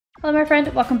Hello my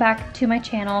friend, welcome back to my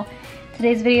channel.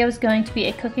 Today's video is going to be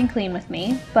a cook and clean with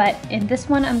me, but in this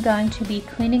one I'm going to be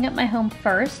cleaning up my home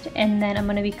first and then I'm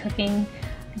going to be cooking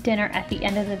dinner at the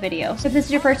end of the video. So if this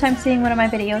is your first time seeing one of my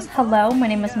videos, hello, my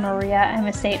name is Maria. I'm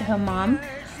a stay-at-home mom.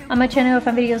 On my channel you'll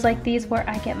find videos like these where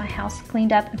I get my house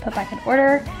cleaned up and put back in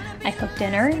order. I cook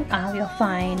dinner. You'll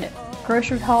find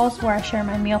grocery hauls where I share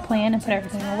my meal plan and put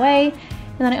everything away.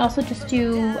 And then I also just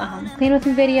do clean with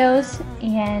me videos,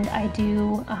 and I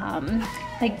do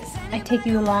I take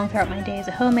you along throughout my day as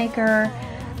a homemaker.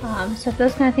 So if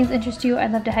those kind of things interest you,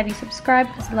 I'd love to have you subscribe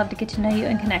because I'd love to get to know you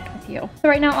and connect with you. So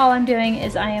right now all I'm doing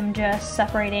is I am just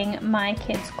separating my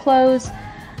kids' clothes.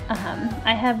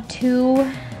 I have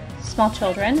two small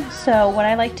children, so what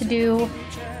I like to do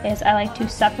is I like to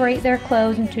separate their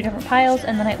clothes in two different piles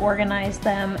and then I organize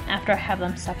them after I have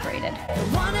them separated.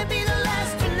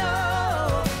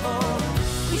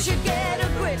 We should get a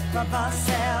grip of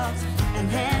ourselves and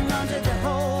hang on to the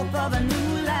hope of a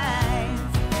new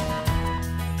life.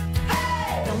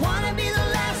 Hey! Don't wanna be the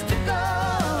last to go.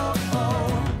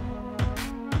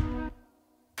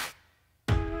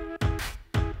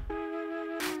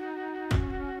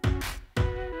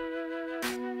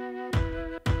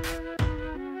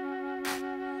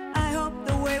 I hope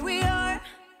the way we are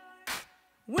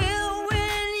will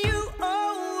win you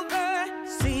over.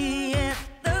 See it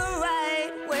the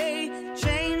right way,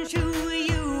 change who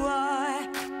you are.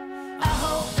 I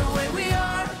hope the way we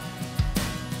are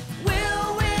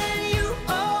will win you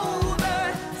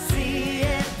over. See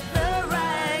it the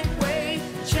right way,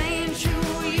 change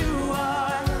who you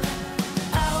are.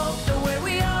 I hope the way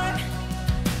we are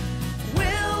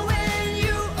will win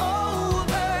you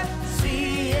over.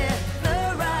 See it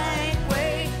the right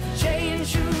way,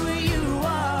 change who you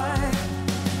are.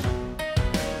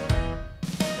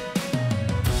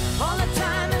 All the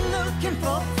time and looking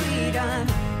for freedom,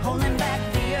 holding back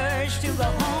the urge to go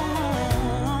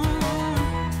home.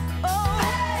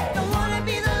 Oh, don't wanna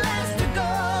be the last to go.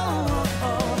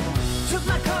 Took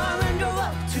my car and drove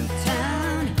up to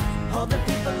town. All the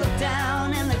people look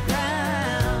down in the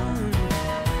ground.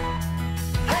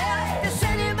 Hey, does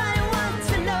anybody want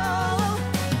to know?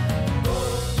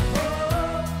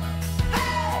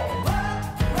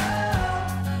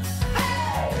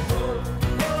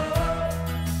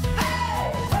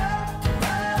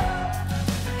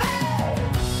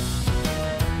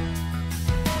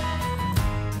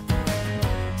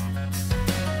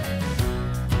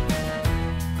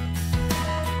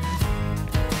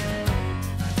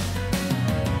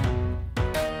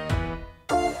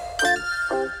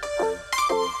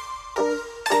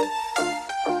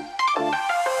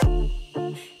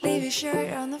 Leave your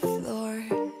shirt on the floor.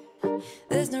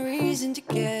 There's no reason to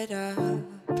get up.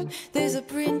 There's a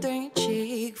print on your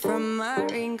cheek from my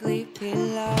wrinkly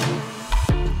pillow.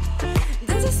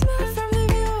 There's a smell from the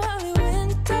view on the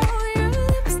window. Your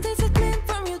lips taste a clean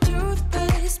from your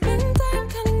toothpaste. Spend time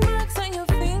counting marks on your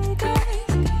fingers.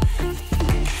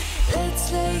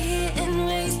 Let's lay here and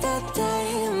waste our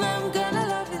time. I'm gonna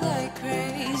love you like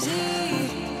crazy.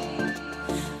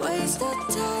 Waste our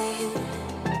time.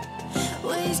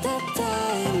 Waste that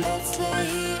time, let's lay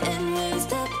here and waste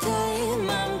that time.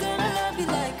 I'm gonna love you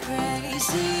like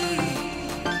crazy.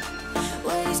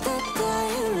 Waste that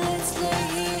time, let's lay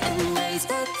here and waste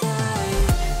that time.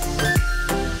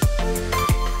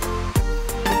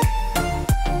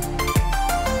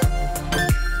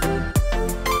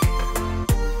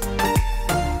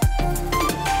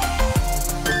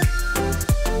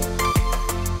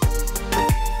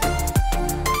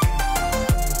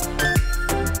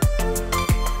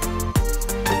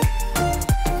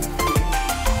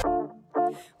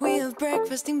 We have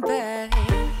breakfast in bed.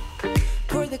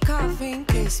 Pour the coffee and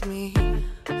kiss me.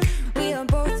 We are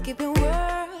both keeping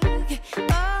work.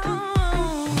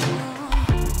 Oh,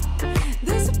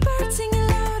 there's a bird singing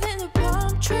loud in the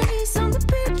palm trees on the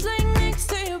beach, laying next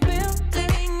to your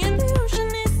building, and the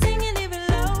ocean is singing even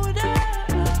louder.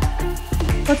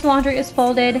 Once the laundry is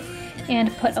folded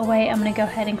and put away, I'm going to go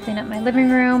ahead and clean up my living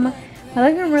room. My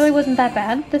living room really wasn't that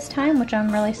bad this time, which I'm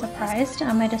really surprised.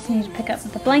 I just need to pick up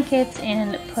the blankets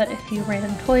and put a few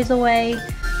random toys away.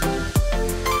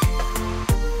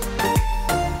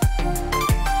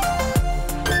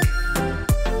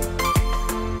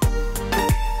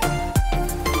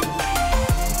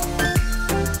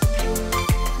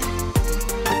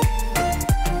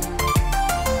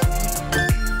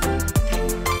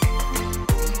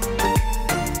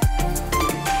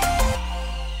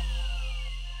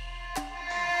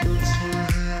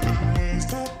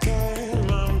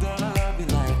 I'm gonna love you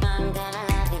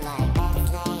like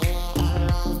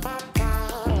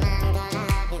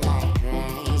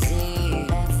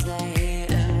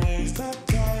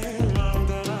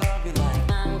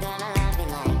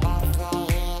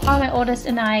My oldest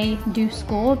and I do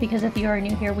school, because if you are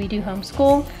new here, we do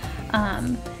homeschool.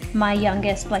 My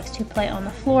youngest likes to play on the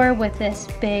floor with this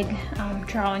big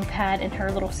drawing pad and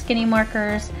her little skinny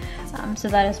markers. So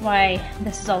that is why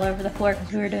this is all over the floor,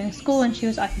 because we were doing school and she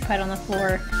was occupied on the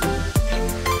floor.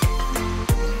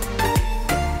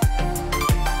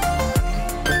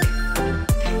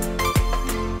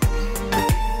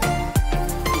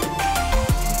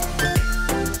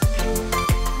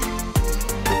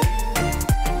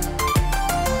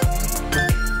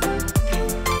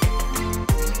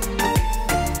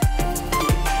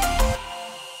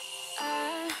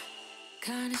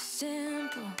 Kinda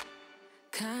simple,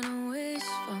 kinda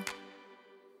wishful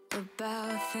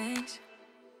about things,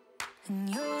 and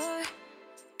you're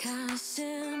kinda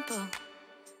simple,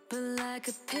 but like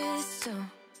a pistol,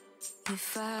 you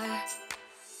fire.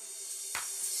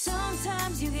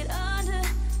 Sometimes you get under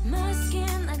my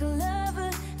skin like a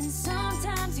lover, and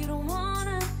sometimes you don't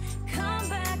wanna come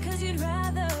back 'cause you'd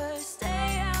rather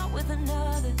stay out with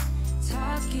another,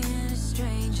 talking to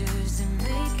strangers and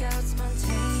make out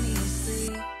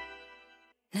spontaneously.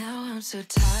 Now I'm so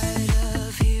tired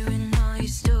of hearing all your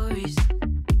stories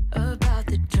about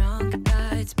the drunk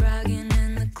nights, bragging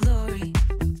in the glory.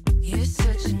 You're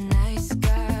such a nice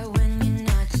guy when you're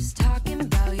not just talking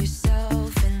about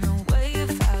yourself, and the way of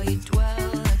how you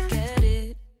dwell, I get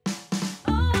it.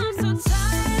 Oh, I'm so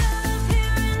tired of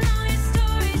hearing all your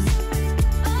stories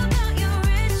about your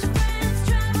rich friends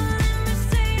traveling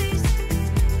Mercedes.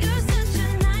 You're such a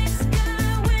nice guy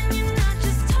when you're not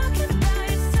just talking about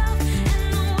yourself,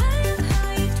 and the way of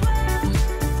how you dwell.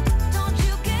 Don't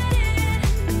you get it?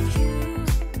 You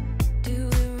do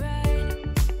it right.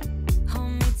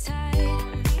 Hold me tight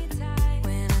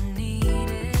when I need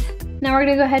it. Now we're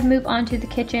gonna go ahead and move on to the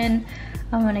kitchen.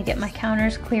 I'm gonna get my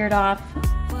counters cleared off.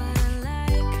 What I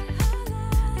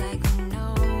like we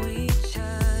know each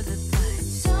other, but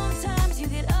sometimes you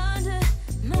get under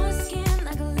my skin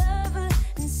like a lover,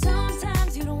 and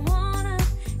sometimes you don't wanna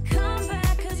come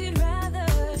back 'cause you'd rather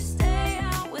stay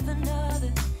out with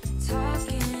another,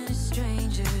 talking to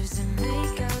strangers and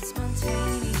make out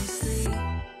spontaneously.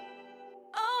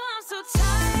 Oh, I'm so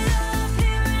tired of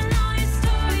hearing all your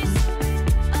stories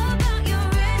about your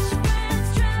rich friends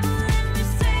traveling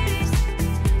Mercedes.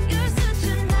 You're such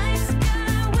a nice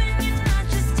guy when you're not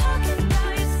just talking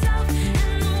about yourself,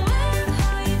 and the way of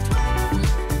how you dwell.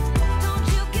 Don't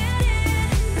you get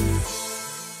it?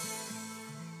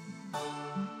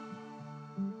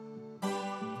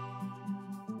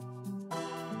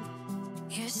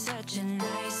 You're such a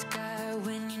nice guy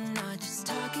when you're not just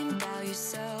talking about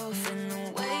yourself, and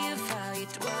the way of how you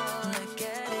dwell, I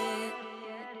get it.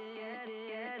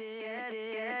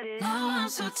 Now I'm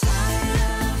so tired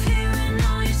of hearing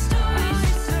all your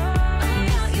stories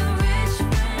about your rich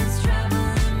friends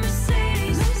traveling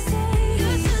Mercedes.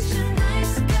 You're such a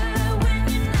nice guy when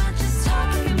you're not just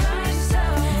talking about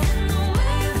yourself, and the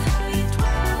way of how you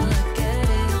dwell, I get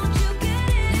it. Don't you get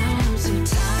it? Now I'm so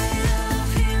tired of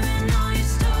hearing all your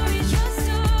stories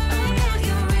about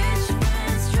your rich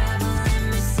friends traveling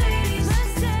Mercedes.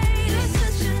 You're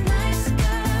such a nice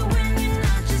guy when you're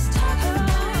not just talking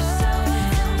about yourself,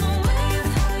 and the way of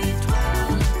how you dwell,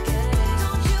 I get it.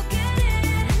 Don't you get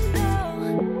it? No.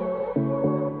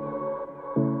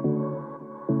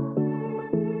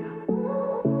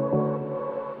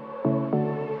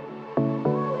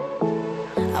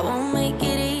 I won't make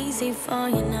it easy for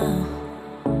you now.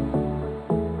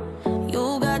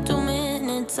 You got 2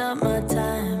 minutes of my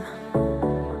time,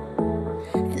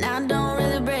 and I don't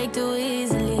really break too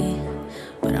easily,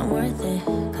 but I'm worth it,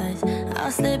 'cause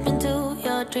I'll slip into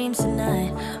your dreams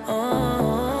tonight.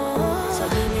 Oh, so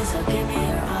give me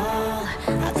your all.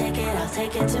 I'll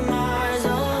take it to Mars.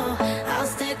 Oh, I'll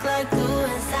stick like glue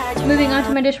inside your Moving on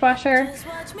to my dishwasher.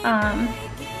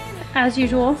 As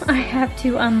usual, I have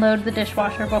to unload the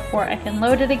dishwasher before I can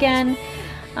load it again.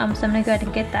 So I'm gonna go ahead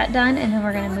and get that done, and then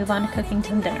we're gonna move on to cooking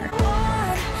some dinner.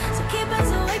 So keep us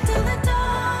awake till the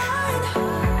dawn.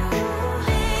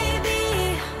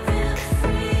 Baby, feel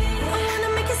free. I wanna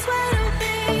make you sweat on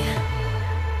me.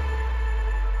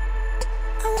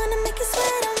 I wanna make you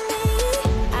sweat on me.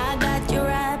 I got you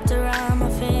wrapped around my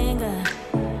finger,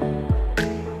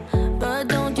 but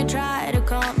don't you try to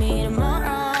call me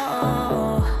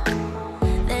tomorrow.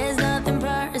 There's nothing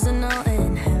personal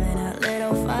in having a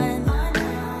little fun.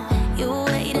 You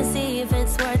wait and see if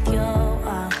it's worth your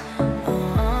while.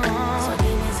 So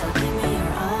give me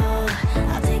your all.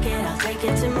 I'll take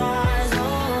it to Mars.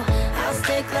 Oh, I'll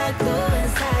stick like glue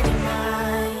inside your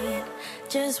mind.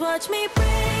 Just watch me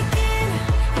break it.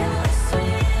 You're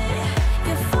sweet.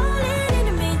 You're falling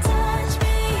into me, touch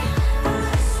me. I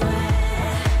swear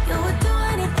you would do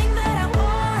anything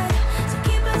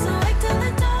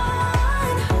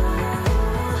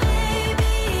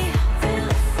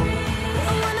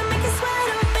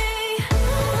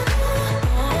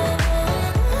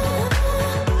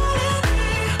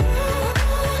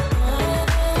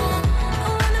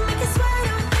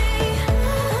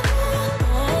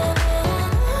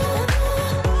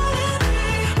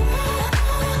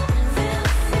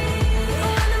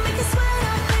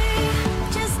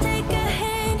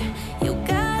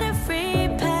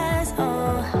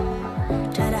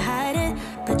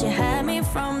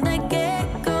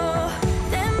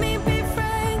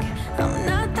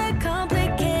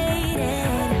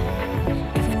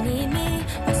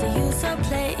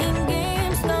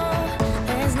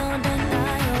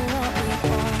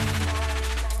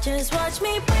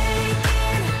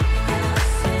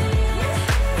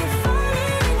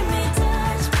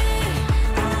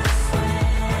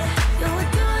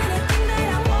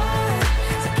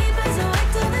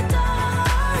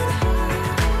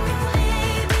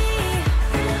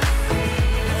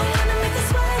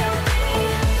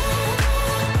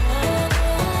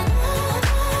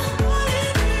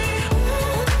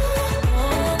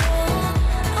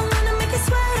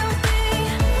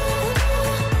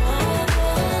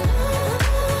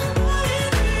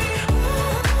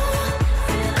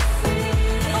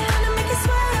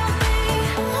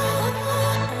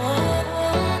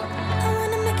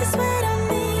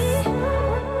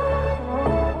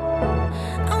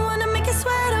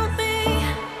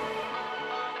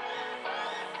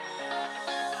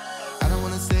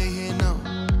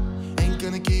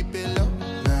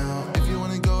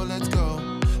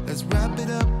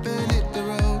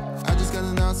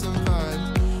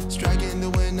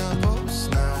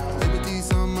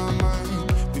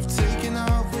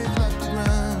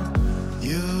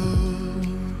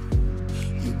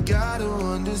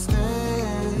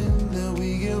understand that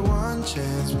we get one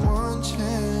chance, one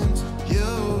chance.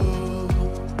 You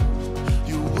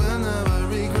will never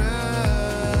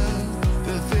regret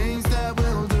the things that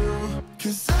we'll do.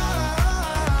 'Cause I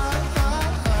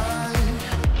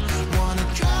wanna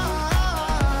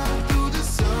drive through the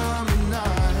summer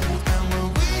night, and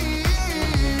when we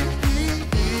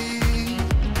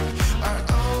are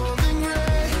old and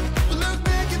gray, we'll look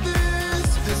back at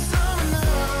this summer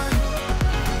night,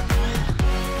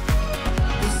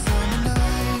 this summer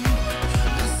night,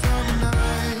 this summer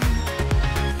night.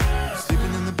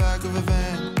 Sleeping in the back of a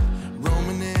van,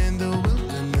 roaming in the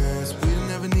wilderness. We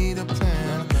never need a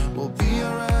plan. We'll be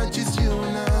alright, just you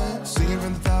and I. Singing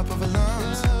from the top of our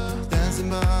lungs, dancing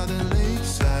by the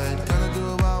lakeside. Gonna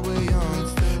do it while we're young.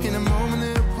 In a moment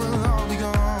it will all be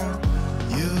gone.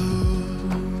 You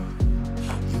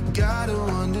gotta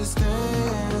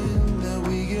understand that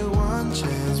we get one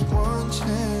chance, one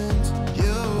chance.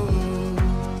 You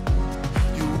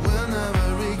will never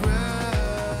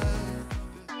regret.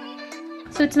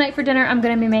 So tonight for dinner, I'm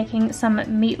gonna be making some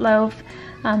meatloaf.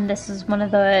 This is one of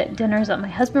the dinners that my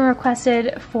husband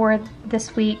requested for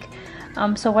this week.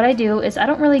 So what I do is I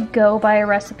don't really go by a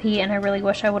recipe, and I really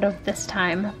wish I would have this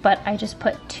time, but I just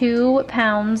put 2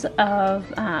 pounds of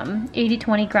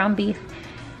 80/20 ground beef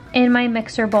in my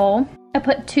mixer bowl. I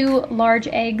put 2 large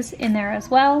eggs in there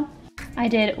as well. I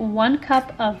did 1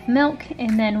 cup of milk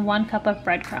and then 1 cup of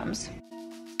breadcrumbs.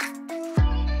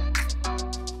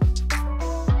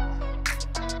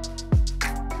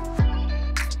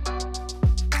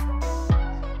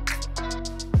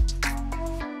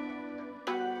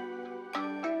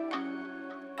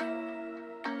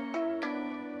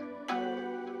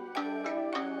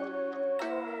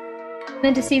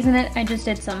 Then to season it, I just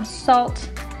did some salt,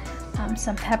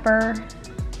 some pepper,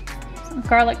 some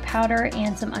garlic powder,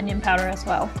 and some onion powder as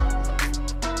well.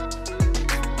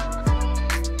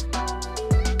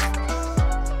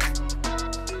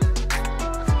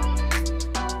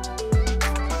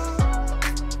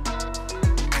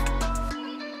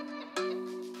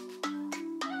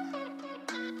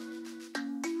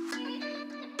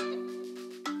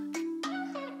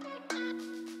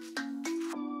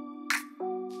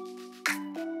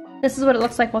 This is what it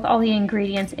looks like with all the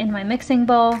ingredients in my mixing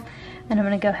bowl, and I'm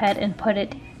going to go ahead and put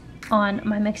it on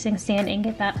my mixing stand and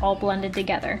get that all blended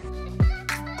together.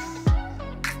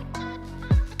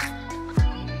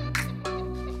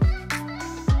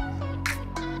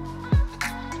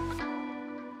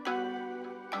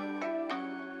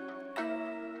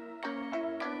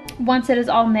 Once it is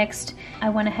all mixed, I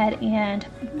went ahead and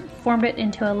formed it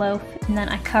into a loaf, and then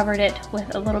I covered it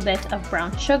with a little bit of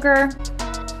brown sugar.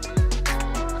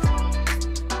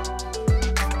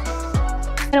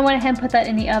 And I went ahead and put that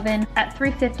in the oven at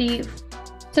 350.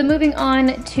 So moving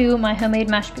on to my homemade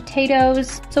mashed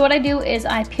potatoes. So what I do is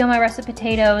I peel my russet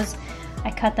potatoes,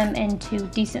 I cut them into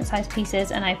decent sized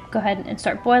pieces, and I go ahead and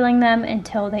start boiling them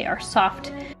until they are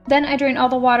soft. Then I drain all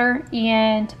the water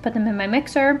and put them in my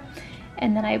mixer,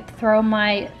 and then I throw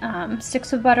my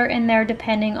sticks of butter in there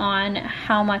depending on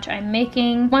how much I'm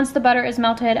making. Once the butter is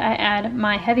melted, I add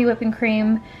my heavy whipping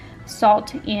cream,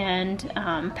 salt, and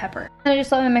pepper. And I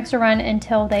just let my mixer run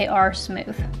until they are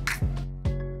smooth.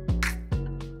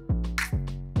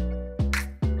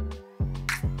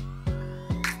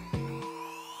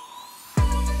 I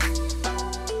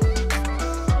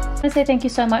want to say thank you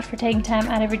so much for taking time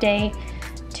out of your day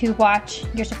to watch.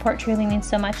 Your support truly means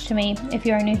so much to me. If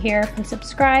you are new here, please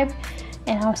subscribe,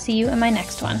 and I'll see you in my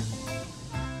next one.